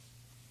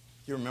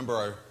You remember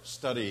our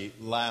study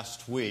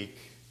last week.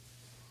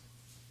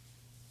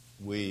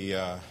 We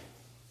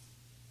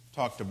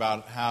talked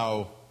about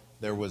how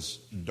there was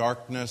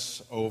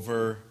darkness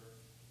over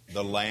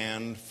the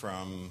land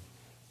from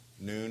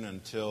noon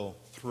until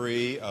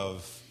 3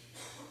 of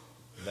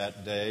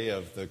that day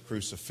of the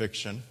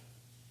crucifixion.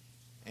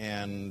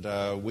 And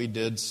we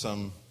did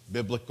some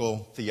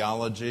biblical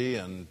theology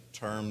in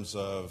terms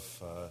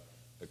of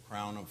the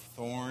crown of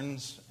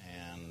thorns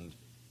and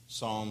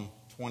Psalm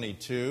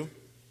 22.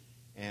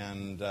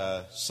 And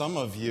some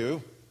of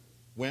you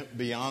went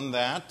beyond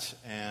that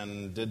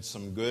and did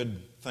some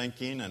good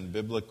thinking and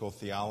biblical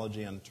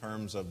theology in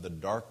terms of the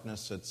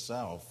darkness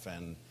itself,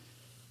 and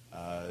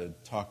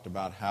talked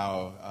about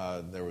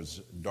how there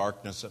was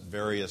darkness at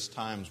various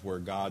times where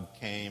God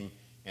came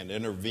and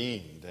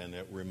intervened, and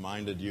it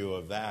reminded you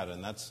of that.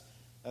 And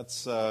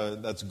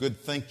that's good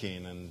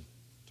thinking in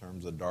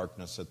terms of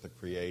darkness at the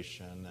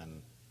creation,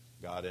 and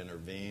God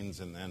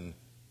intervenes, and then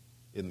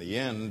in the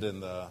end, in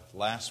the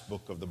last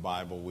book of the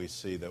Bible, we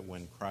see that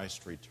when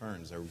Christ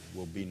returns, there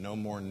will be no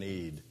more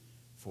need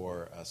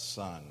for a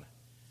son.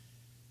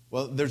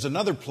 Well, there's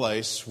another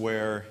place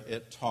where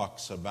it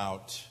talks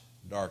about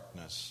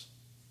darkness,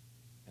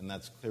 and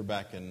that's clear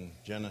back in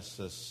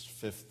Genesis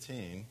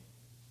 15.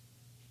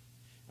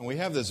 And we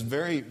have this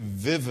very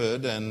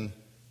vivid and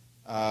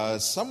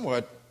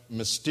somewhat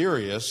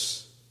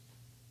mysterious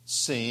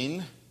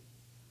scene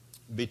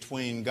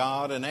between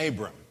God and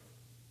Abram.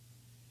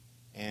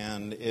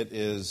 And it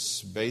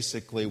is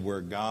basically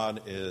where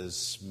God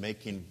is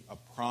making a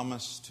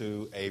promise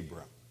to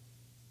Abram,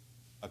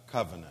 a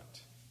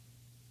covenant.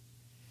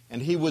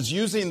 And he was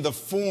using the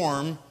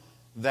form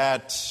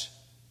that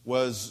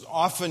was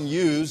often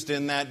used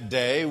in that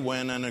day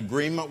when an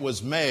agreement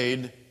was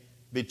made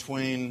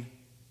between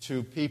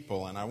two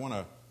people. And I want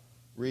to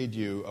read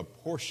you a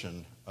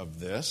portion of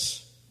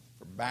this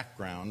for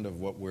background of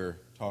what we're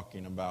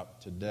talking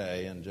about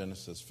today. In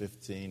Genesis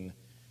 15,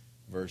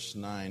 Verse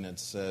 9, it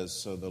says,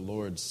 "So the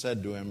Lord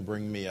said to him,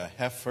 'Bring me a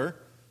heifer,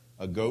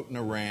 a goat and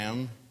a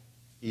ram,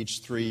 each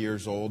 3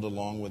 years old,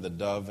 along with a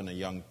dove and a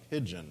young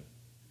pigeon.'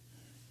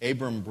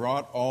 Abram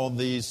brought all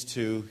these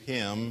to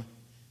him,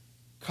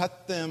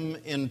 cut them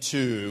in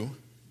two."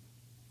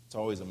 It's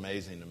always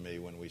amazing to me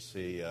when we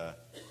see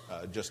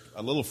just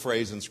a little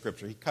phrase in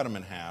Scripture. He cut them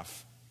in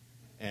half.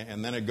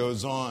 And then it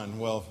goes on.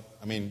 Well,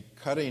 I mean,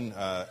 cutting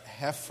a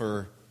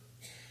heifer,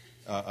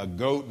 a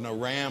goat and a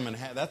ram in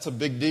half, that's a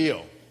big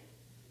deal.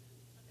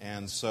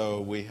 And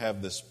so we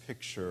have this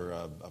picture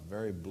of a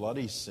very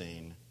bloody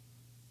scene,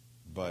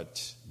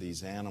 but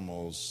these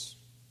animals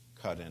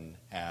cut in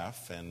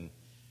half and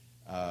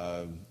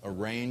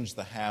arrange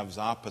the halves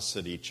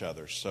opposite each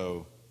other.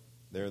 So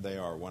there they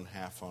are, one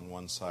half on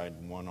one side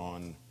and one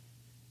on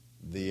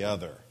the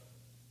other.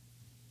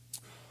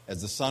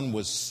 As the sun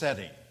was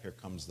setting, here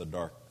comes the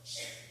darkness.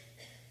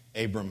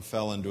 Abram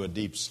fell into a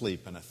deep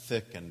sleep, and a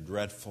thick and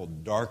dreadful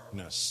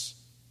darkness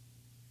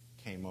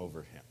came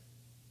over him.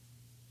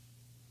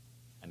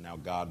 And now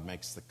God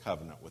makes the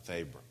covenant with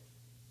Abram.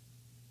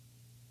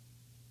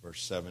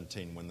 Verse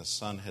 17, "When the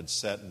sun had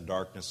set and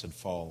darkness had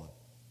fallen,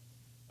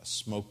 a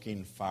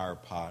smoking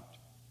firepot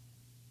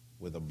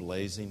with a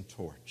blazing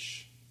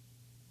torch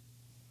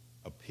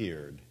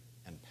appeared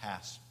and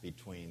passed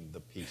between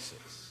the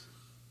pieces."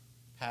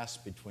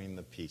 Passed between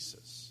the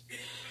pieces.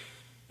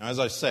 Now, as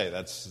I say,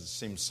 that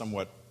seems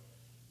somewhat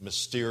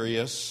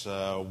mysterious.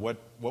 What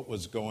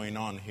was going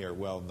on here?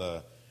 Well,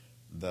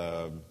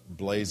 the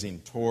blazing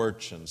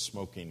torch and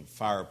smoking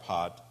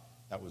firepot,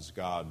 that was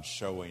God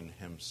showing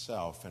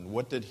himself. And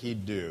what did he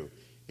do?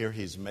 Here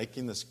he's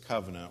making this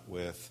covenant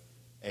with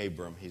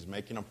Abram. He's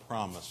making a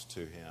promise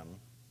to him.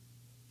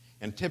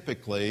 And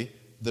typically,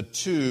 the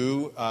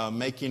two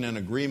making an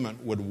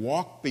agreement would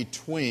walk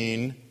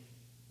between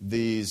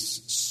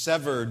these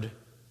severed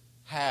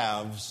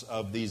halves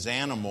of these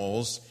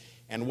animals.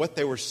 And what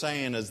they were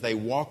saying is they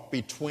walked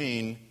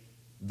between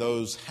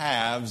those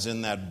halves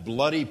in that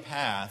bloody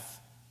path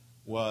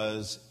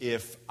was,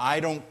 if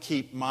I don't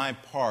keep my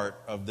part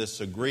of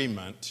this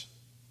agreement,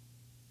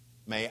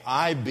 may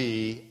I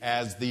be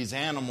as these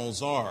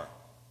animals are.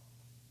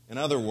 In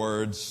other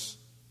words,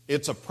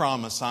 it's a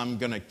promise I'm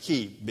going to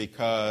keep,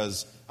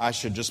 because I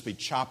should just be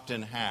chopped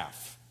in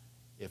half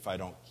if I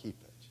don't keep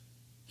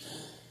it.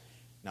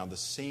 Now, the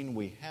scene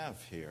we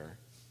have here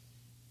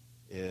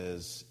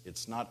is,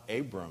 it's not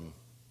Abram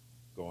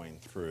going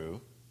through,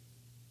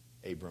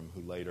 Abram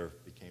who later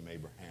became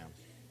Abraham,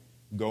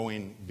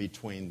 going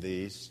between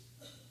these,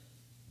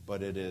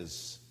 but it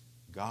is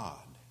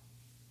God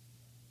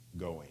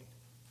going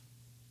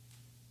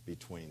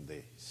between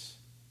these.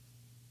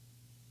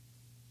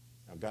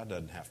 Now, God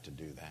doesn't have to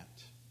do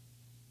that,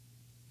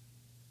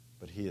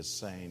 but he is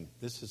saying,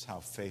 this is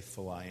how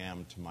faithful I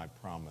am to my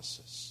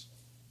promises,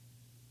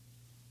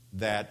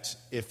 that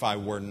if I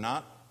were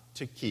not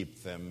to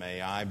keep them,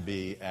 may I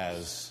be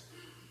as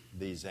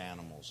these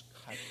animals,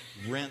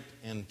 rent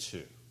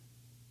into.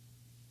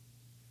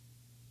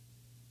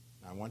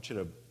 Now, I want you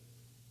to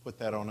put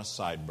that on a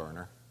side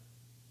burner,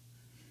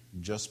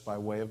 just by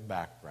way of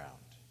background.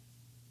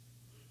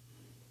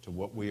 to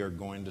what we are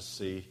going to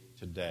see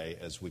today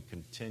as we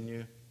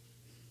continue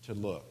to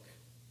look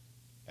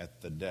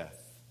at the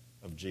death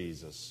of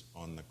Jesus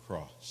on the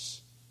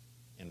cross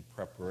in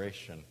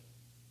preparation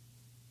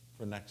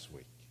for next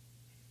week.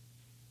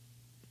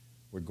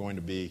 We're going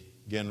to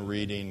begin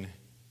reading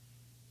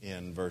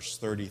in verse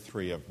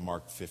 33 of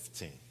Mark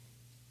 15.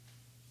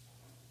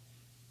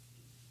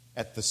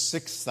 At the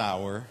 6th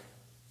hour,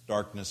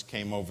 darkness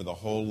came over the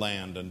whole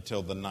land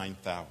until the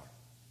 9th hour.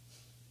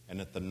 And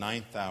at the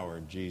 9th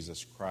hour,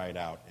 Jesus cried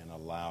out in a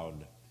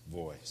loud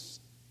voice,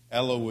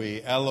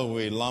 Eloi,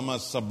 Eloi, lama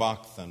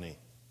sabachthani,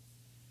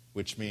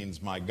 which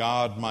means, my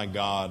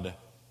God,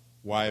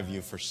 why have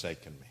you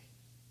forsaken me?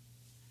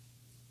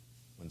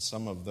 When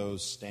some of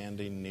those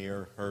standing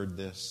near heard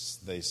this,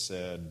 they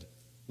said,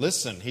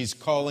 listen, he's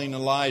calling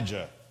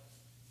Elijah.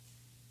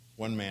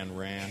 One man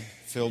ran,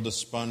 filled a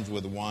sponge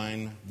with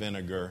wine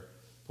vinegar,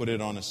 put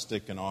it on a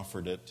stick, and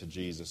offered it to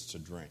Jesus to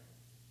drink.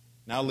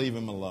 Now leave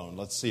him alone.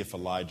 Let's see if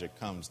Elijah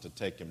comes to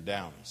take him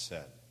down, he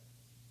said.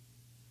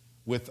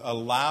 With a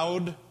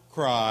loud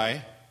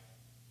cry,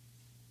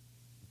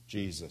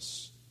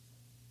 Jesus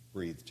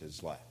breathed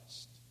his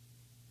last.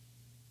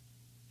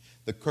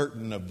 The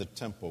curtain of the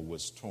temple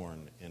was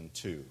torn in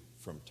two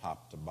from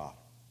top to bottom.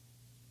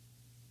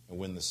 And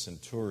when the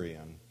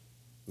centurion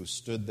who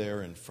stood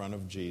there in front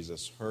of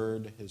Jesus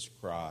heard his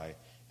cry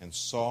and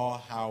saw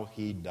how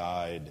he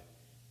died,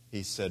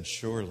 he said,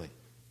 surely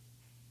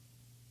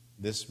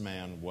this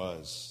man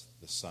was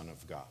the Son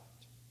of God.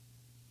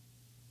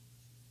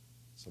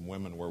 Some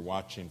women were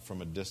watching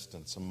from a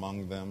distance.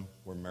 Among them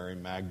were Mary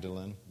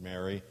Magdalene,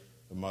 Mary,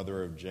 the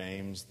mother of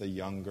James the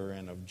younger,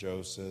 and of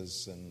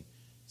Joseph and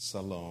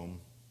Salome.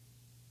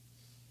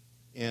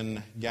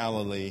 In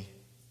Galilee,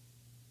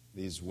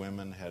 these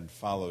women had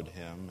followed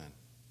him and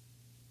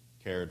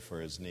cared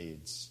for his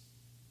needs.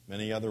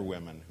 Many other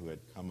women who had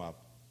come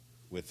up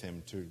with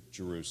him to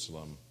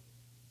Jerusalem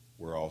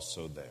were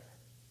also there.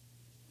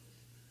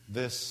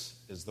 This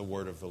is the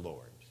word of the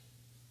Lord.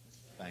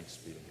 Thanks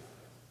be to God.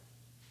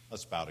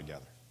 Let's bow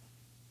together.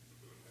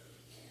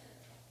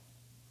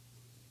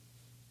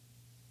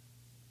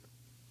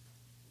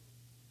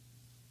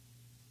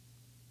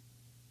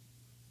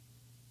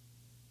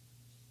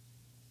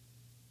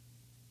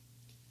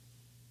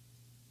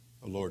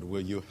 Oh Lord,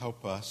 will you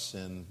help us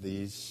in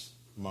these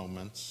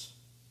moments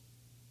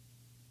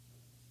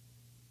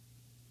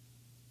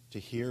to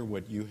hear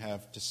what you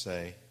have to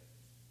say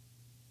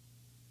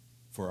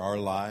for our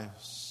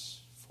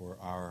lives, for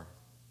our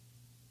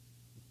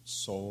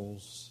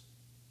souls?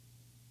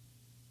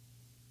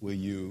 Will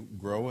you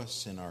grow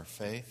us in our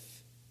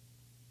faith?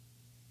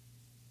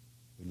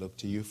 We look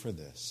to you for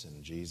this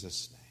in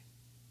Jesus' name.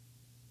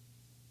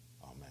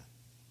 Amen.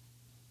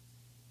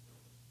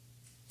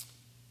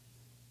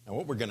 Now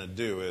what we're going to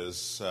do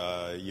is,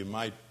 you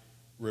might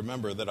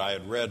remember that I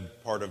had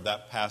read part of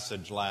that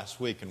passage last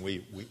week, and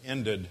we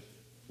ended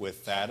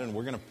with that, and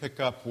we're going to pick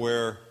up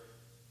where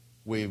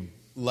we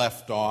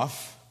left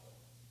off.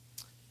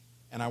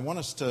 And I want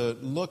us to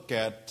look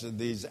at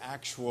these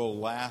actual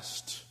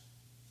last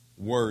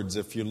words.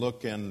 If you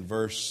look in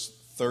verse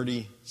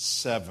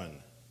 37.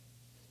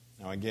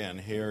 Now again,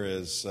 here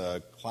is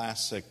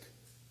classic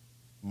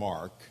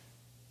Mark,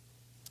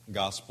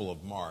 Gospel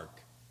of Mark,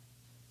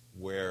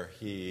 where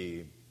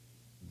he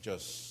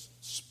just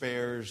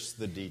spares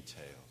the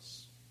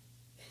details.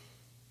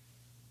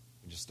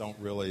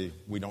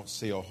 We don't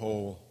see a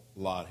whole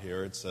lot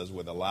here. It says,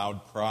 with a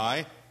loud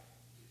cry,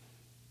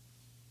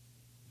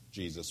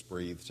 Jesus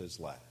breathed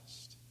his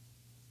last.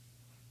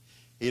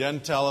 He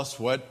doesn't tell us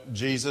what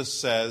Jesus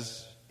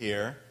says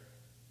here.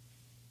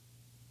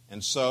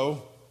 And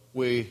so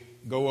we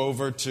go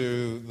over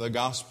to the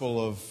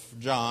Gospel of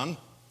John.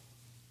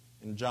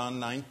 In John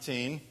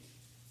 19,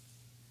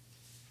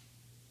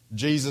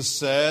 Jesus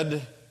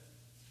said,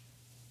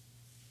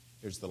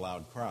 here's the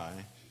loud cry,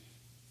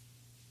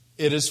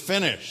 it is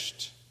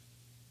finished.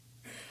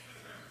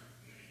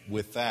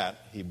 With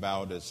that, he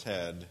bowed his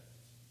head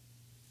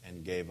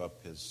and gave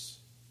up his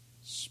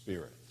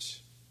spirit.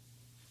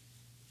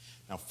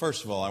 Now,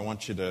 first of all, I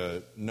want you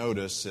to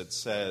notice it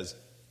says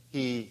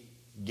he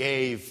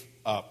gave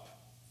up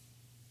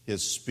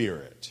his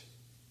spirit.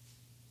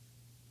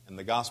 In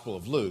the Gospel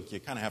of Luke, you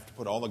kind of have to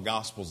put all the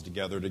Gospels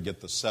together to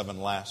get the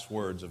 7 last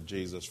words of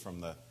Jesus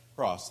from the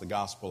cross. The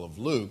Gospel of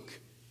Luke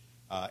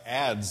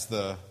adds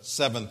the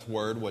 7th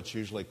word, what's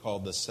usually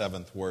called the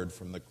 7th word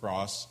from the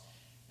cross,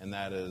 and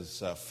that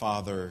is,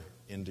 Father,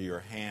 into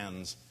your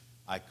hands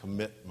I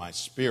commit my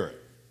spirit.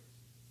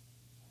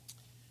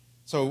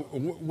 So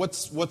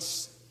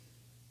what's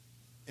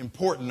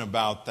important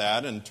about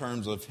that in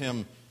terms of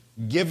him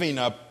giving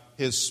up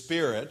his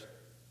spirit?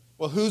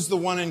 Well, who's the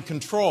one in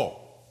control?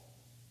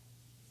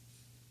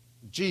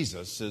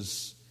 Jesus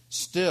is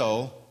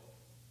still,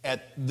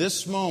 at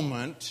this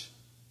moment,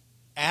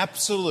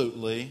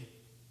 absolutely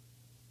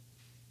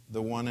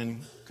the one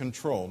in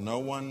control. No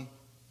one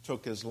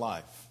took his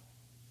life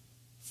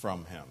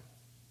from him.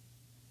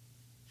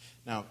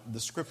 Now, the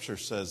Scripture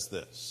says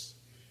this.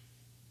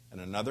 In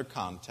another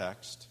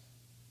context,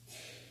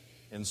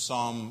 in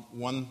Psalm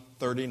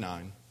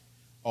 139,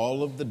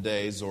 all of the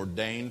days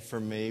ordained for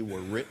me were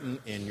written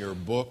in your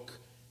book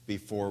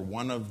before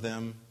one of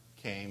them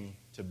came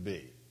to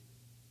be.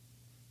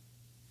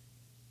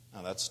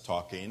 Now that's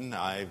talking,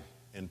 I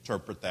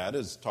interpret that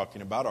as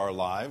talking about our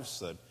lives,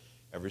 that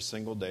every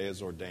single day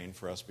is ordained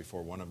for us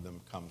before one of them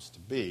comes to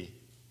be.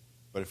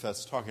 But if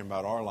that's talking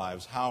about our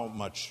lives, how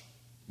much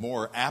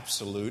more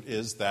absolute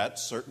is that?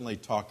 Certainly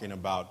talking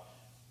about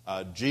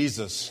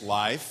Jesus'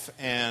 life,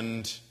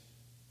 and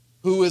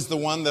who is the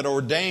one that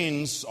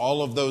ordains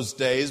all of those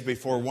days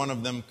before one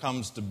of them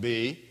comes to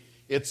be?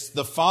 It's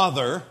the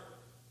Father.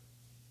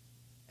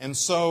 And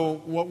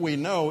so what we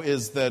know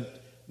is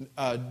that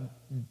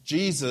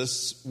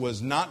Jesus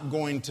was not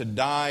going to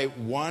die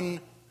one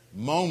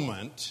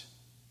moment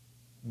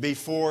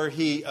before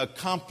he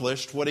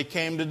accomplished what he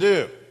came to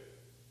do.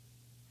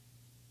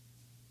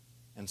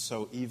 And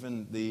so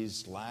even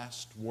these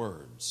last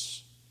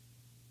words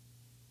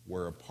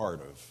were a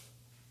part of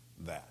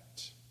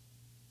that.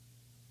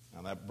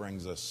 Now that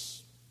brings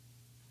us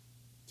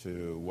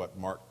to what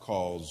Mark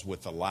calls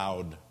with a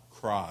loud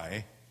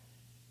cry.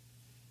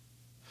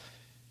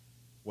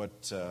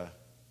 What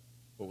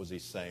was he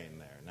saying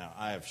there? Now,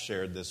 I have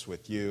shared this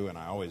with you, and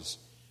I always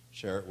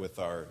share it with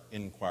our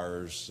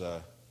Inquirers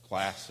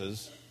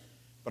classes.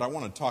 But I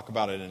want to talk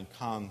about it in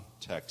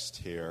context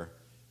here.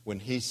 When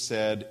he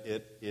said,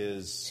 "It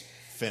is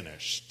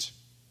finished,"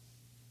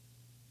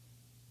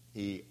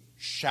 he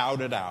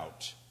shouted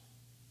out,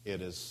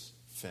 "It is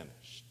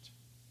finished."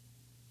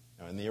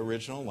 Now, in the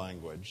original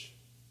language,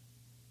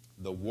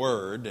 the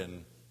word,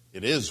 and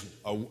it is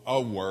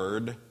a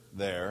word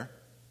there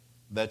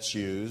that's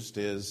used,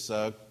 is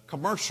a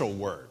commercial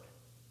word.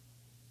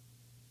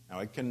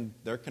 Now,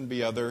 there can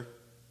be other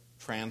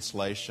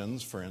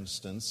translations. For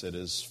instance, it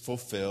is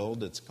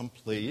fulfilled, it's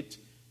complete,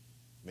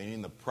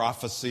 meaning the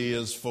prophecy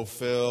is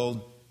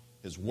fulfilled.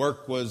 His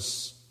work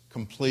was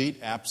complete,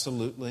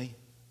 absolutely.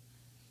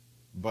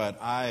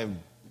 But I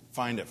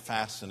find it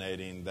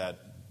fascinating that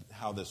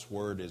how this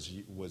word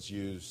was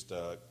used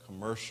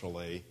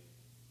commercially.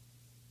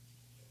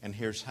 And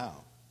here's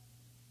how.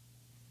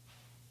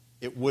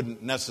 It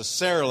wouldn't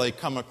necessarily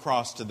come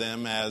across to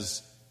them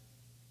as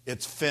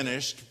it's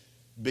finished,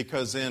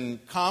 because in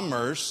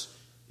commerce,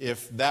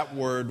 if that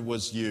word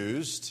was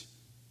used,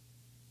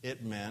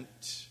 it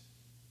meant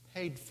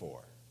paid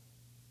for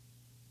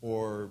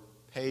or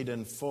paid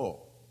in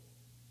full.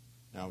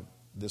 Now,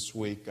 this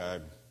week I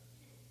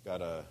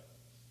got a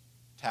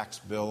tax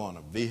bill on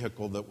a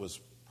vehicle that was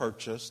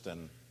purchased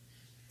and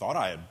thought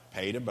I had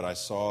paid it, but I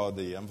saw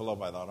the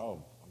envelope. I thought,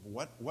 oh,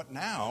 what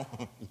now?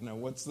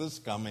 What's this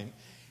coming?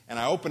 And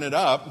I opened it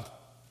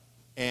up,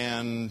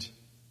 and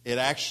it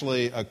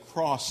actually,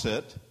 across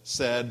it,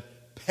 said,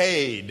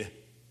 paid.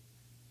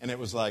 And it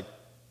was like,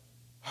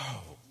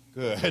 oh,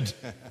 good.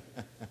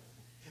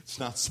 It's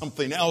not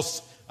something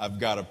else I've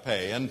got to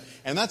pay. And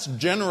that's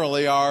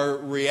generally our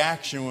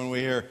reaction when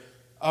we hear,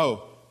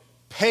 oh,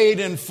 paid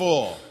in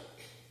full.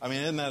 I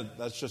mean,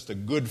 that's just a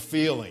good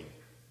feeling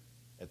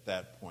at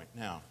that point.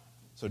 Now,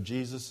 so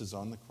Jesus is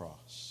on the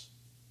cross.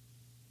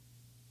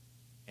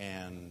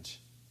 And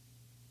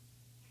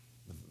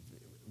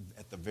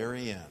at the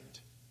very end,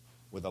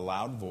 with a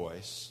loud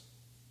voice,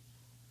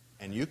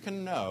 and you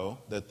can know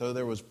that though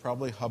there was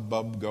probably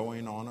hubbub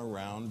going on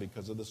around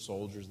because of the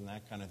soldiers and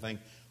that kind of thing,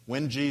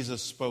 when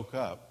Jesus spoke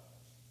up,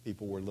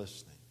 people were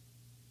listening.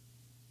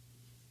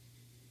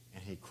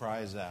 And he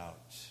cries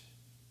out,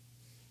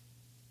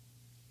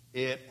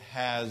 "It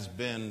has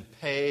been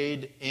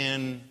paid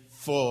in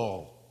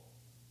full."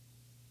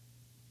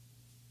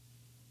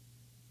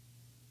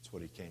 That's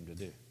what he came to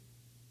do.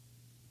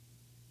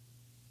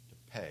 To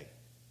pay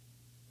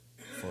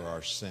for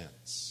our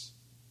sins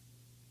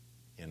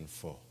in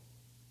full.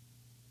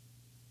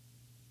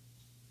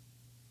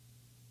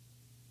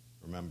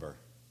 Remember,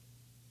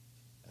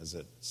 as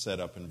it said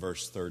up in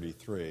verse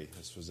 33,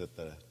 this was at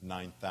the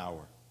 9th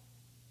hour.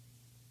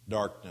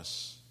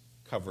 Darkness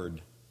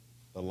covered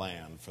the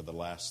land for the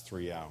last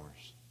 3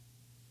 hours.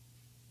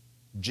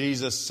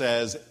 Jesus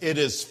says, "It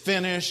is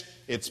finished,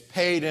 it's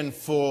paid in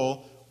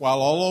full,"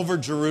 while all over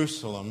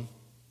Jerusalem,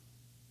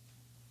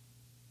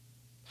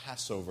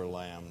 Passover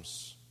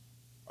lambs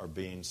are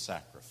being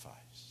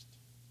sacrificed.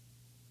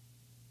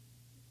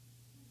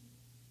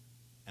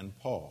 And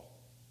Paul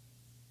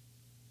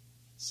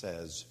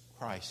says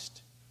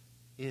Christ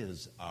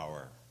is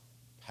our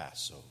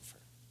Passover.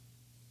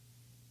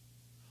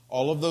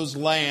 All of those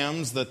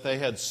lambs that they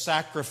had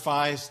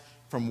sacrificed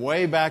from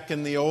way back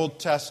in the Old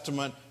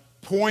Testament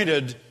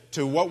pointed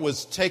to what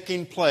was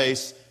taking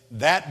place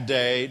that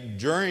day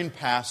during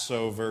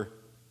Passover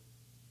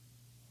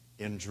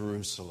in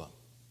Jerusalem.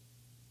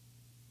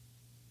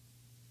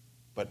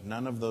 But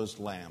none of those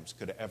lambs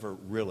could ever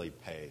really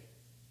pay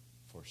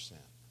for sin.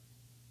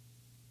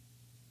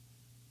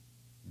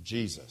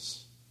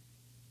 Jesus,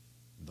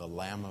 the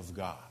Lamb of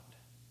God,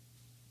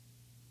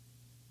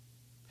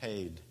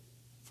 paid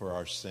for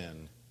our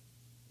sin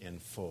in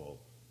full.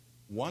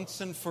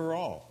 Once and for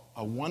all,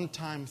 a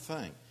one-time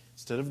thing.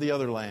 Instead of the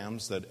other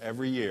lambs that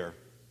every year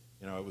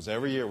It was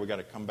every year we got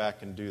to come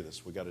back and do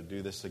this. We got to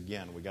do this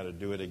again. We got to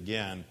do it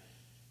again.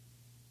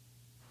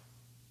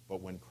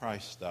 But when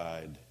Christ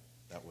died,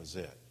 that was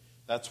it.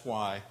 That's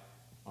why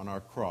on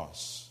our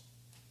cross,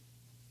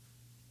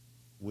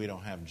 we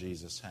don't have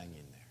Jesus hanging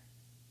there.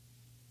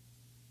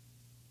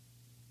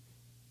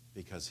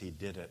 Because he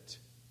did it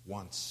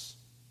once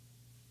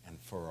and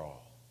for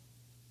all.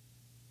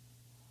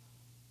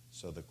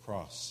 So the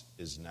cross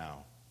is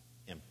now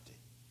empty.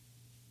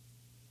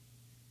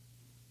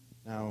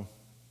 Now,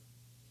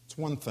 it's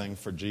one thing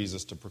for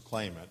Jesus to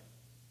proclaim it.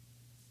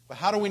 But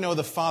how do we know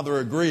the Father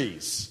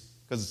agrees?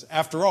 Because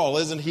after all,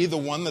 isn't he the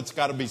one that's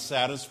got to be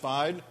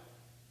satisfied?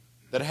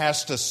 That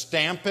has to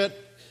stamp it,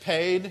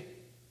 paid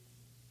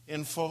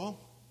in full?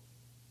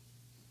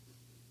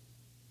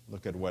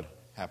 Look at what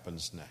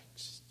happens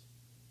next.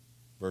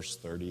 Verse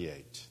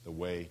 38, the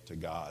way to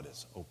God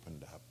is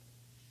opened up.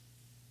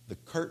 The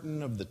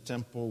curtain of the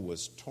temple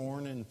was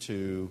torn in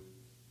two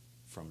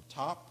from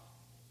top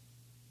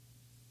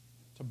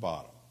to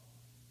bottom.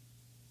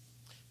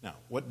 Now,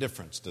 what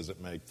difference does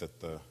it make that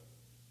the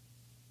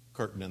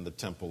curtain in the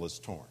temple is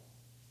torn?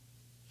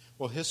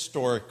 Well,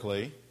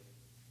 historically,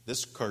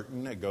 this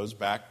curtain, it goes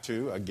back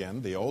to,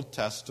 again, the Old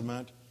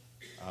Testament,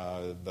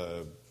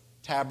 the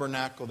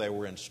tabernacle. They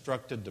were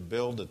instructed to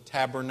build a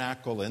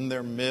tabernacle in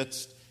their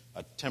midst,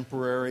 a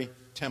temporary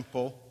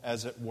temple,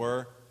 as it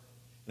were.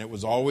 And it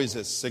was always,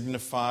 it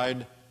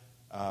signified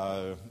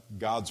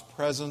God's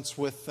presence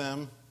with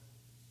them.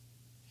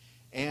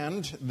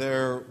 And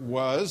there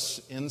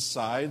was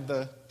inside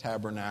the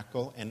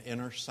tabernacle an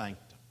inner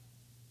sanctum,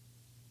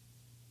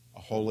 a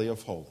holy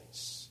of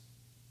holies.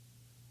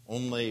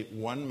 Only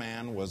one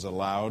man was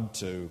allowed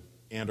to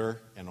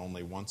enter, and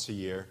only once a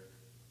year.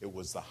 It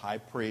was the high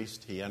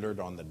priest. He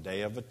entered on the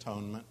Day of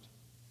Atonement.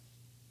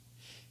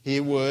 He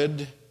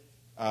would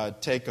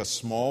take a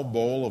small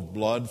bowl of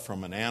blood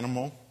from an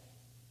animal.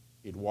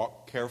 He'd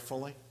walk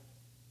carefully,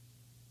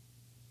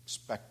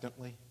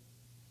 expectantly,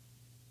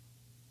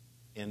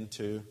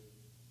 into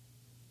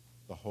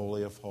the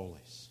Holy of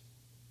Holies.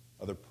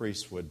 Other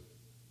priests would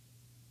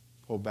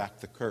pull back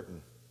the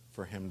curtain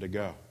for him to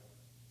go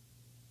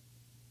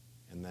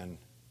and then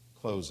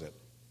close it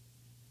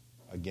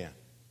again.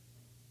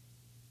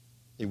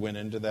 He went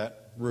into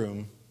that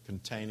room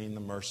containing the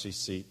mercy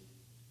seat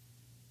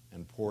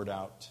and poured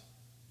out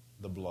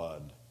the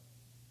blood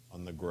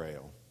on the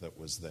grail that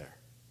was there.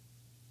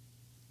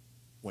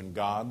 When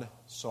God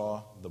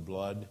saw the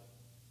blood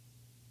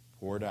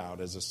poured out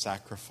as a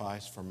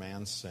sacrifice for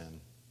man's sin,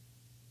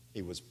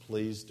 he was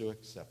pleased to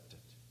accept it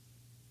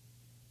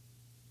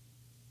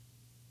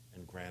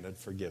and granted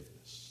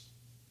forgiveness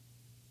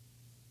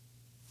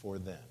for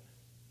them.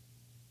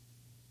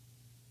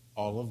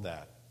 All of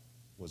that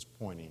was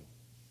pointing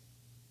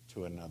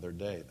to another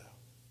day, though.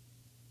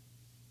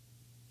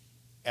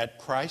 At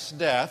Christ's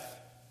death,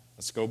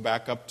 let's go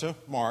back up to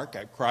Mark.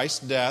 At Christ's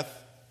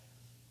death,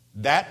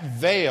 that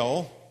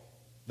veil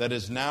that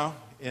is now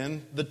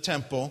in the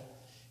temple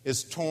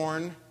is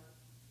torn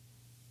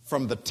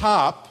from the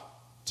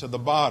top to the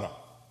bottom.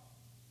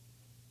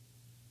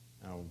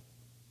 Now,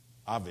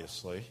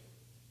 obviously,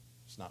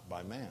 it's not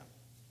by man.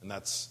 And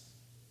that's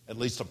at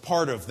least a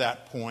part of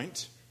that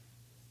point.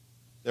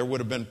 There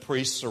would have been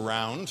priests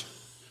around.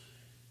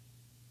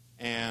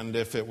 And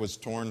if it was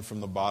torn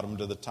from the bottom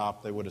to the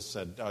top, they would have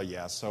said, oh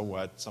yeah, so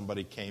what?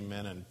 Somebody came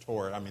in and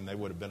tore it. I mean, they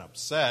would have been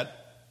upset,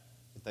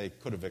 but they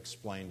could have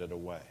explained it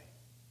away.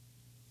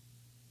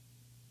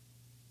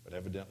 But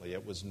evidently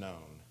it was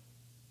known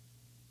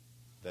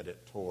that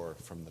it tore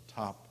from the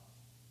top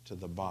to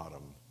the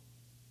bottom,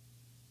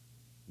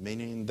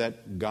 meaning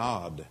that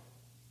God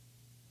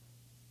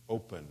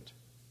opened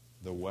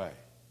the way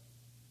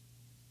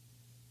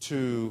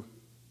to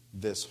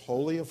this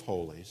Holy of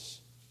Holies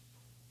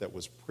that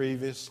was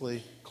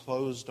previously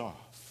closed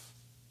off.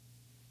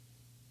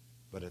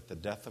 But at the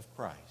death of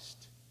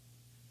Christ,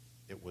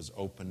 it was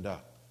opened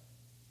up.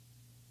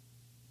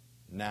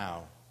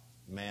 Now,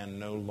 man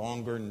no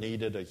longer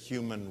needed a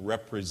human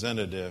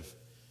representative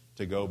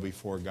to go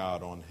before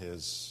God on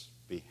his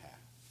behalf.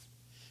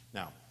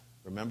 Now,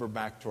 remember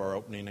back to our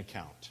opening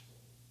account,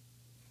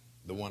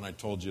 the one I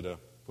told you to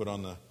put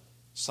on the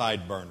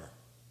side burner.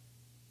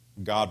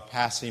 God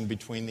passing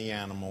between the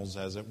animals,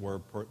 as it were,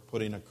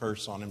 putting a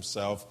curse on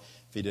himself.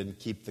 If he didn't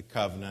keep the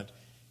covenant,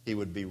 he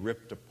would be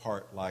ripped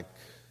apart like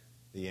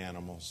the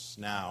animals.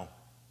 Now,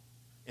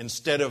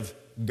 instead of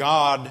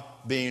God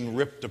being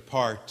ripped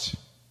apart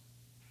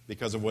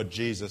because of what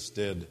Jesus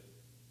did,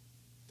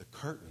 the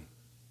curtain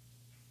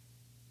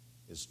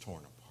is torn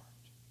apart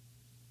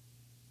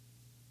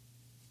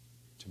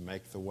to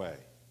make the way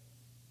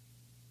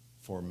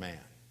for man.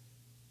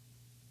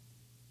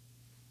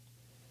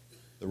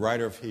 The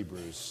writer of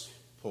Hebrews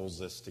pulls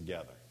this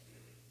together.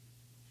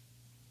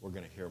 We're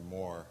going to hear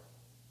more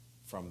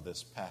from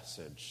this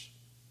passage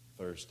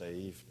Thursday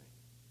evening.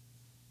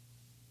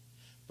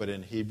 But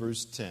in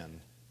Hebrews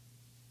 10,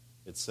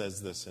 it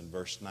says this in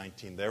verse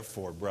 19,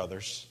 therefore,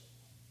 brothers,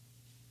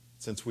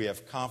 since we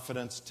have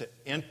confidence to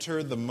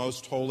enter the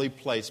most holy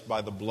place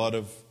by the blood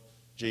of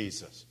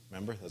Jesus.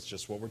 Remember, that's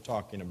just what we're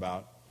talking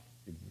about.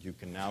 You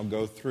can now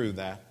go through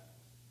that.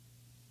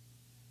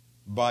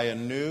 By a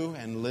new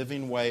and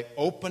living way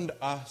opened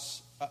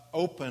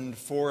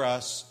for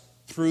us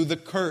through the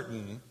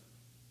curtain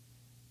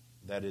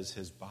that is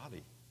his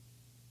body.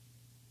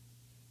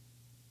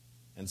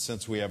 And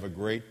since we have a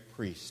great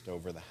priest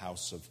over the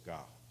house of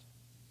God,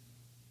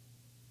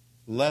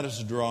 let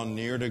us draw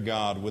near to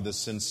God with a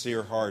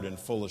sincere heart and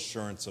full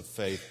assurance of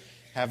faith,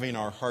 having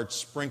our hearts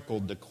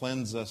sprinkled to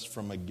cleanse us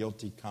from a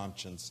guilty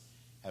conscience,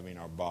 having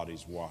our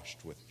bodies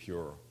washed with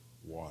pure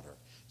water.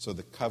 So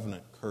the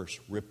covenant curse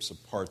rips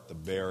apart the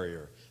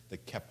barrier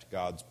that kept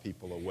God's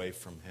people away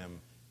from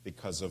him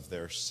because of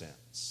their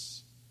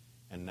sins.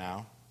 And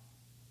now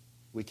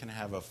we can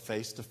have a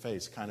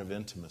face-to-face kind of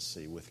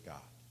intimacy with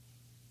God.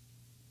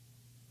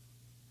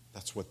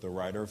 That's what the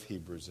writer of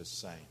Hebrews is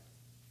saying.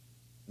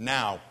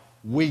 Now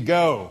we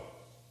go,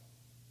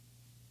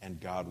 and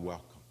God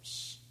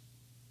welcomes,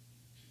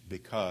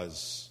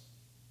 because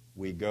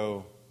we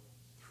go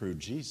through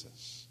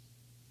Jesus,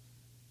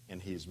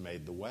 and he's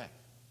made the way.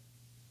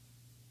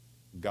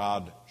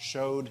 God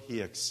showed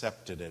he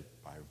accepted it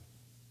by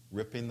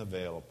ripping the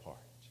veil apart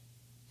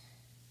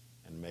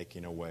and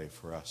making a way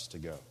for us to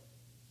go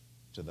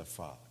to the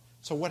Father.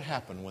 So what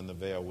happened when the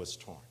veil was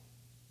torn?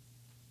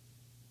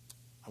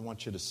 I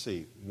want you to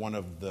see one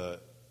of the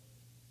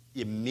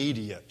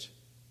immediate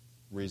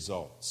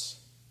results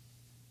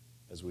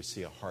as we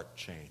see a heart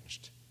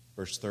changed.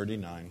 Verse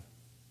 39,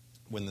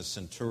 when the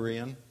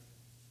centurion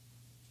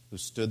who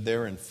stood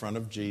there in front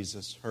of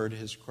Jesus heard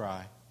his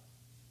cry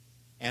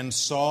and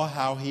saw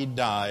how he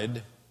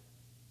died,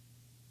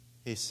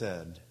 he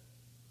said,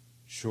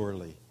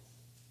 surely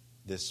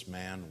this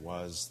man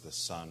was the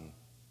Son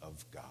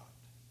of God.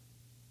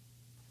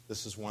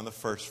 This is one of the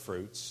first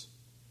fruits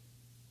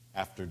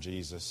after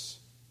Jesus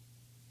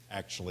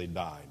actually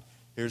died.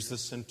 Here's the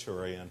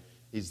centurion.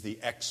 He's the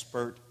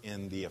expert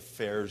in the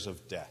affairs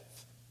of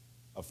death,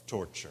 of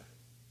torture.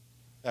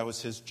 That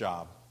was his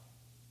job.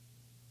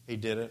 He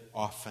did it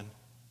often,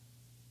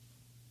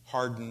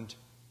 hardened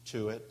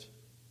to it,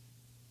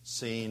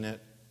 seeing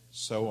it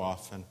so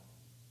often,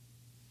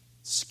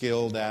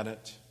 skilled at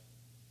it,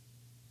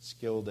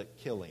 skilled at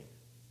killing,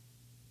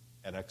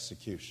 at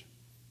execution.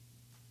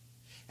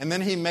 And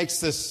then he makes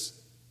this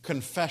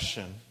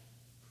confession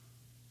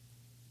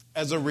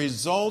as a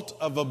result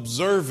of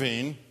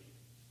observing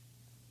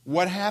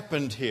what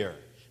happened here.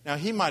 Now,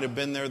 he might have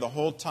been there the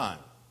whole time.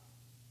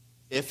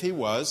 If he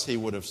was, he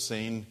would have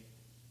seen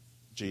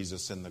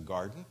Jesus in the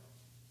garden,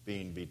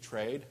 being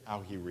betrayed,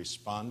 how he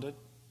responded.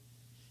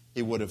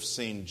 He would have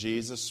seen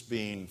Jesus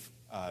being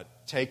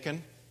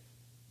taken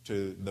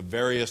to the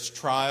various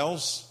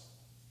trials.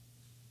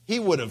 He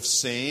would have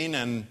seen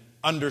and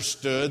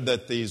understood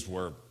that these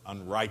were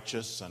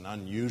unrighteous and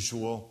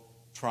unusual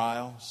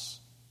trials.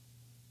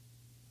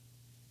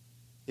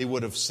 He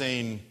would have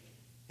seen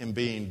him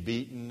being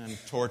beaten and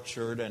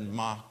tortured and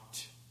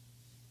mocked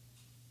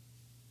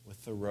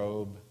with the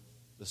robe,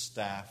 the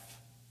staff,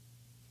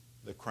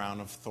 the crown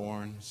of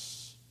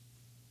thorns.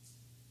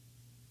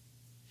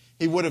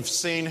 He would have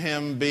seen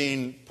him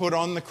being put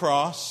on the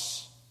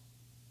cross,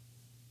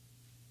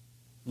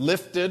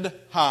 lifted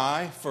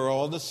high for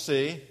all to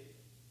see,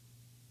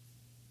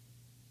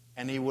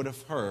 and he would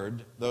have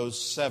heard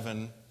those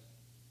 7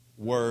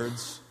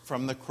 words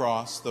from the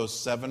cross, those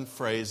 7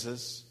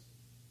 phrases,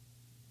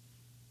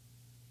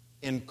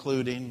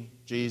 including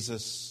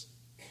Jesus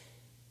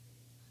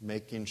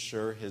making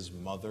sure his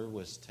mother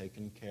was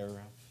taken care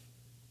of,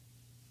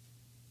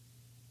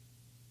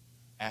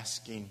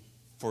 asking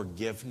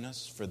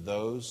forgiveness for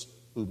those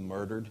who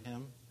murdered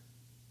him,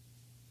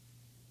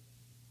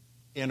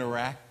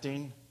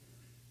 interacting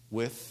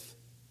with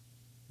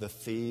the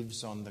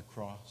thieves on the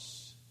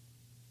cross,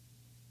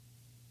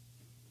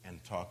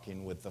 and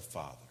talking with the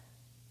Father.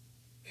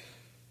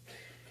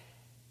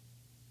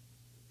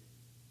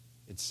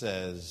 It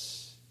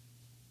says,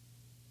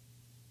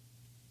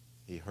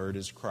 he heard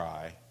his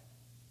cry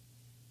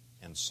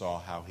and saw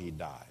how he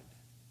died.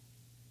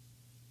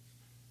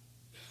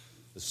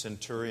 The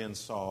centurion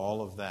saw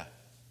all of that.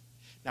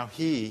 Now,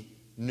 he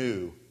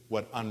knew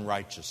what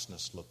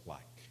unrighteousness looked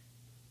like.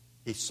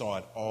 He saw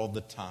it all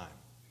the time.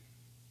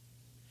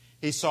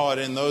 He saw it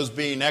in those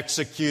being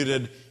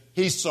executed.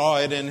 He saw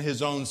it in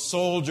his own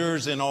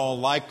soldiers, in all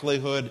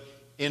likelihood,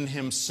 in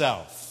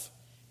himself.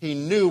 He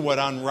knew what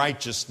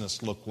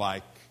unrighteousness looked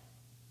like.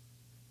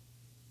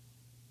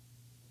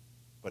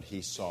 But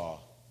he saw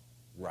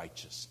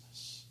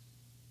righteousness.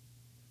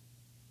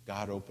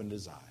 God opened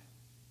his eye,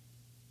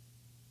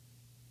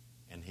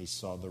 and he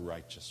saw the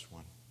righteous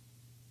one.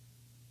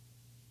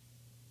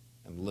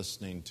 And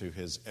listening to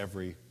his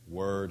every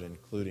word,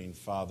 including,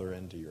 Father,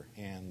 into your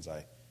hands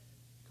I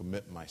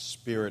commit my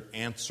spirit,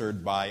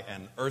 answered by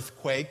an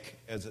earthquake,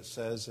 as it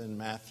says in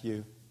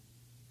Matthew.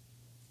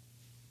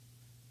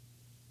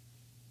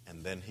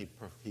 And then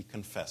he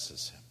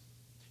confesses him.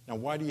 Now,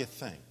 why do you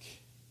think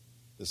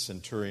the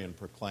centurion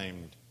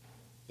proclaimed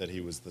that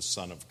he was the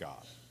Son of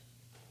God?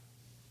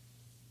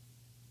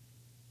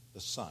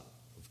 The Son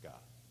of God.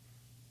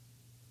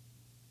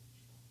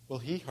 Well,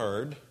 he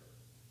heard.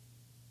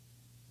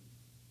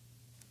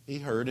 He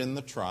heard in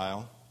the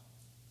trial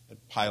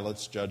at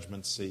Pilate's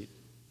judgment seat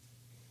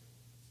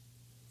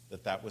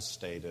that was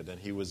stated, and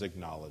he was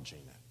acknowledging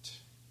it.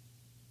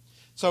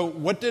 So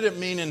what did it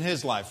mean in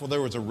his life? Well, there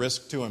was a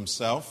risk to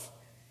himself,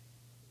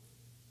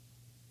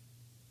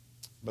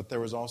 but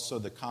there was also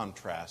the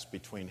contrast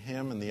between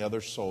him and the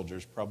other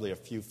soldiers, probably a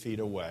few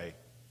feet away,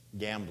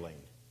 gambling,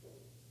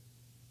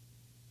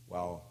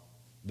 while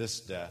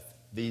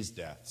these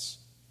deaths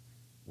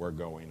were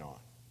going on.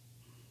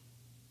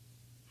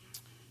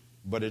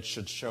 But it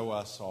should show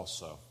us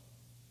also,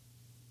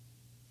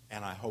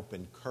 and I hope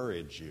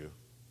encourage you,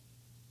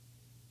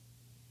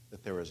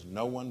 that there is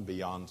no one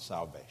beyond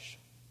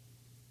salvation.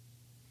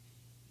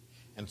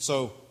 And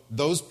so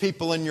those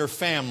people in your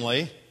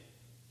family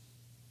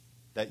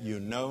that you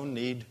know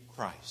need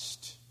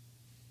Christ,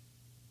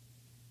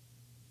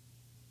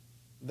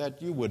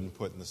 that you wouldn't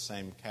put in the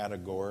same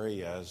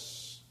category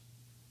as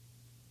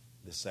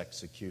this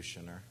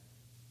executioner,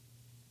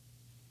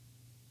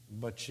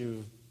 but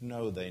you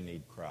know they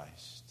need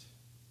Christ.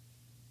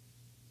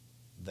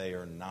 They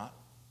are not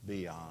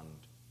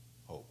beyond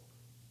hope.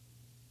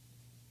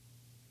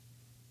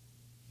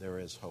 There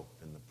is hope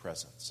in the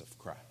presence of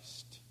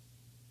Christ.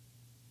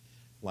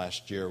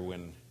 Last year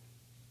when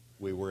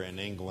we were in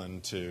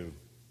England to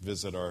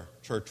visit our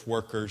church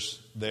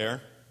workers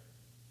there,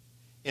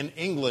 in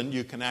England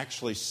you can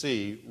actually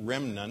see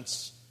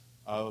remnants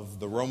of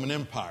the Roman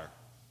Empire.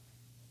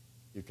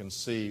 You can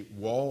see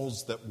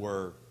walls that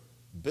were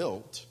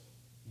built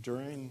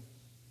during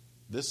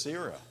this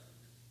era.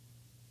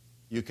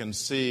 You can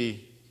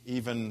see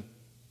even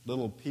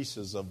little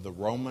pieces of the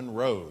Roman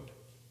road,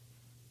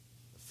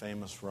 the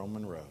famous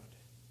Roman road.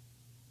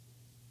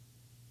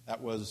 That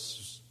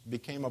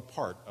became a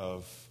part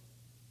of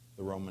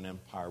the Roman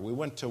Empire. We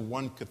went to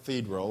one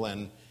cathedral,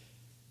 and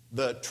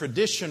the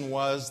tradition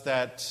was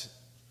that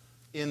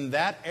in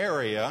that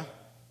area,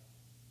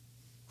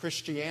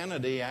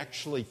 Christianity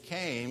actually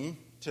came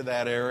to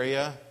that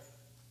area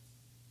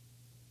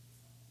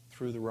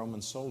through the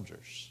Roman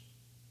soldiers.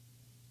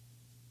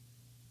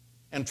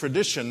 And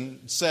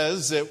tradition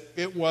says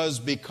it was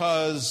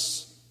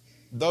because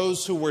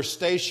those who were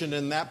stationed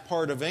in that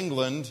part of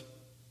England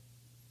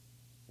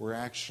were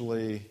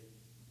actually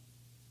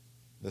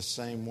the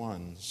same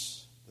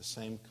ones, the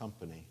same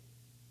company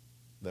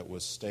that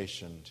was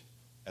stationed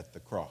at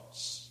the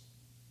cross.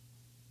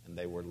 And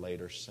they were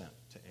later sent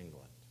to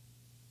England.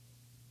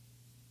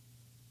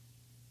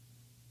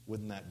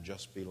 Wouldn't that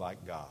just be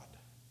like God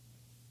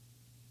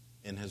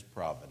in His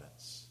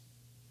providence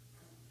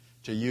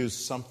to use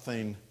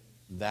something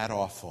that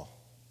awful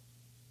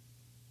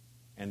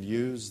and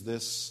use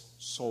this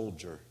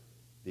soldier,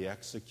 the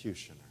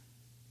executioner,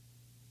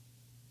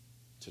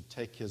 to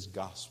take his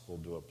gospel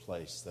to a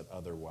place that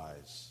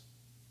otherwise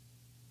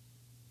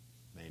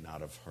may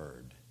not have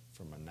heard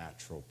from a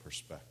natural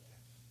perspective.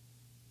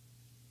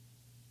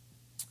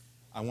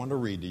 I want to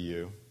read to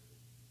you,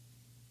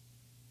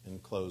 in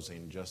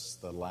closing,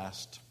 just the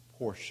last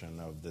portion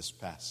of this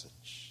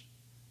passage.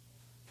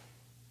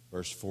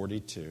 Verse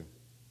 42.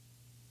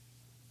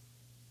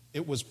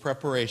 It was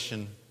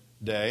preparation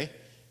day,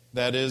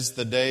 that is,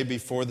 the day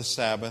before the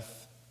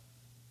Sabbath.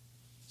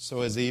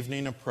 So as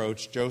evening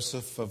approached,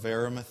 Joseph of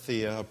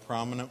Arimathea, a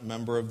prominent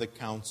member of the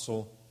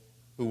council,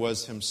 who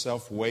was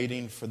himself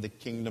waiting for the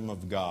kingdom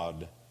of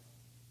God,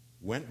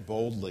 went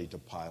boldly to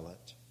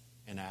Pilate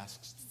and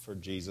asked for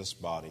Jesus'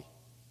 body.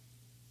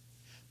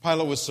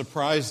 Pilate was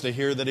surprised to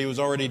hear that he was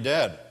already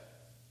dead.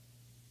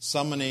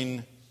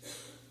 Summoning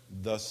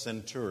the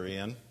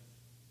centurion,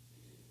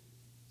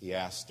 he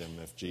asked him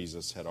if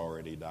Jesus had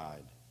already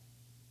died.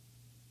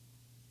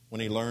 When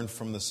he learned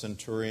from the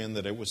centurion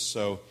that it was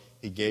so,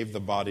 he gave the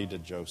body to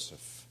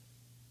Joseph.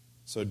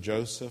 So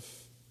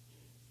Joseph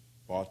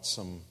bought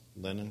some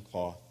linen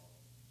cloth,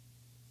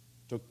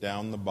 took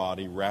down the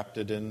body, wrapped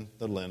it in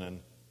the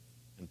linen,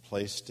 and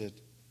placed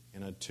it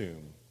in a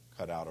tomb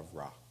cut out of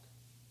rock.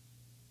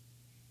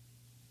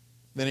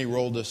 Then he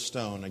rolled a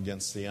stone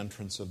against the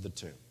entrance of the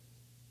tomb.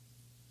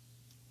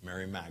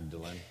 Mary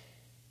Magdalene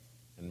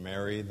and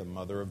Mary, the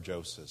mother of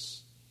Joseph,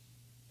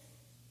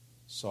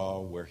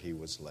 saw where he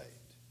was laid.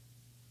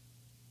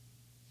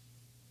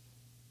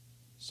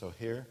 So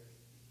here,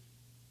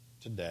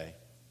 today,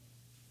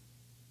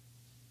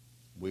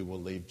 we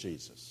will leave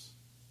Jesus.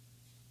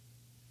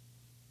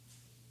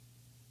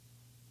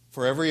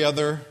 For every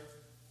other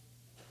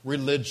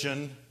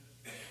religion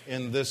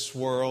in this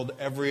world,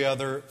 every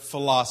other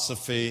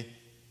philosophy,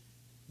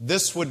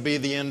 this would be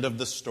the end of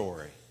the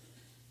story.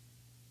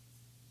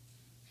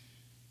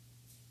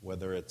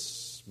 Whether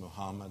it's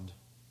Muhammad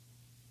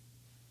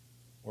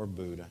or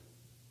Buddha,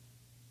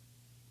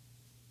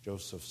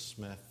 Joseph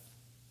Smith,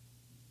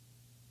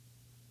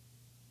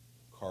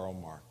 Karl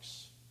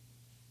Marx.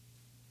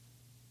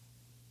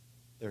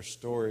 Their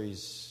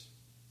stories,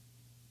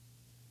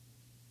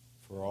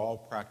 for all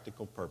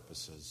practical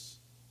purposes,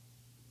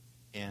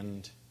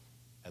 end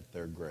at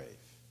their grave.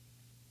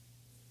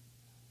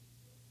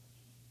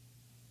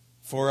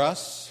 For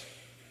us,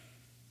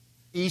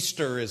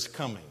 Easter is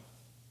coming.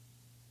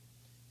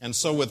 And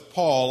so with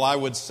Paul, I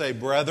would say,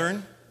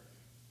 brethren,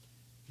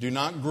 do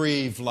not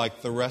grieve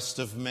like the rest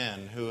of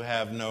men who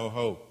have no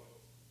hope.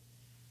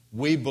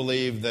 We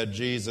believe that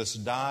Jesus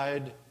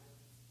died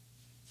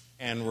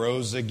and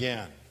rose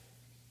again.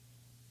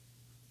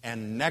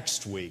 And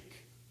next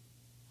week,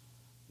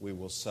 we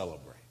will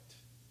celebrate.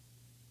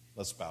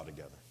 Let's bow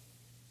together.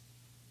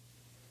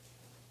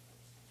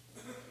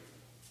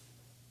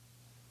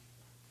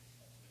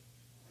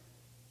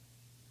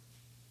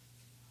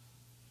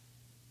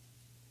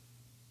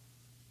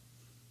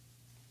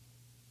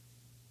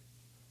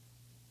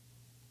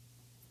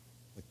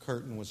 The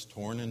curtain was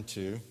torn in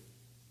two.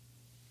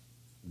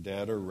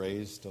 Dead or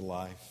raised to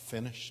life.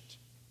 Finished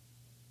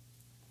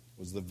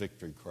was the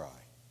victory cry.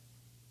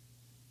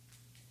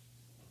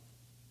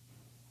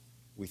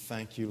 We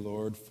thank you,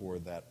 Lord, for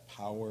that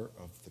power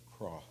of the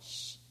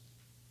cross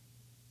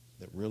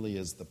that really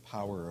is the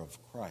power of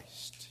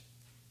Christ.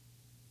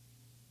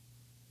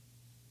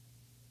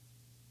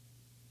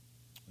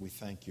 We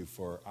thank you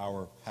for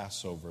our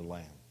Passover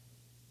lamb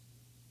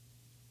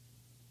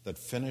that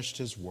finished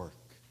his work,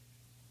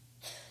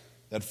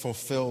 that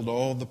fulfilled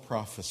all the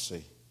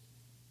prophecy,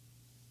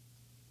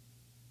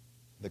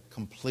 that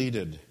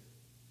completed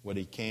what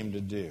he came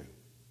to do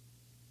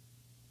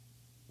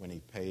when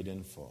he paid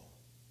in full.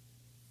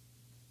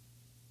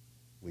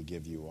 We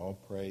give you all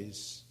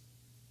praise,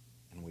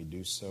 and we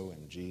do so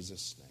in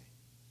Jesus' name.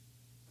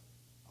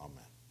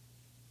 Amen.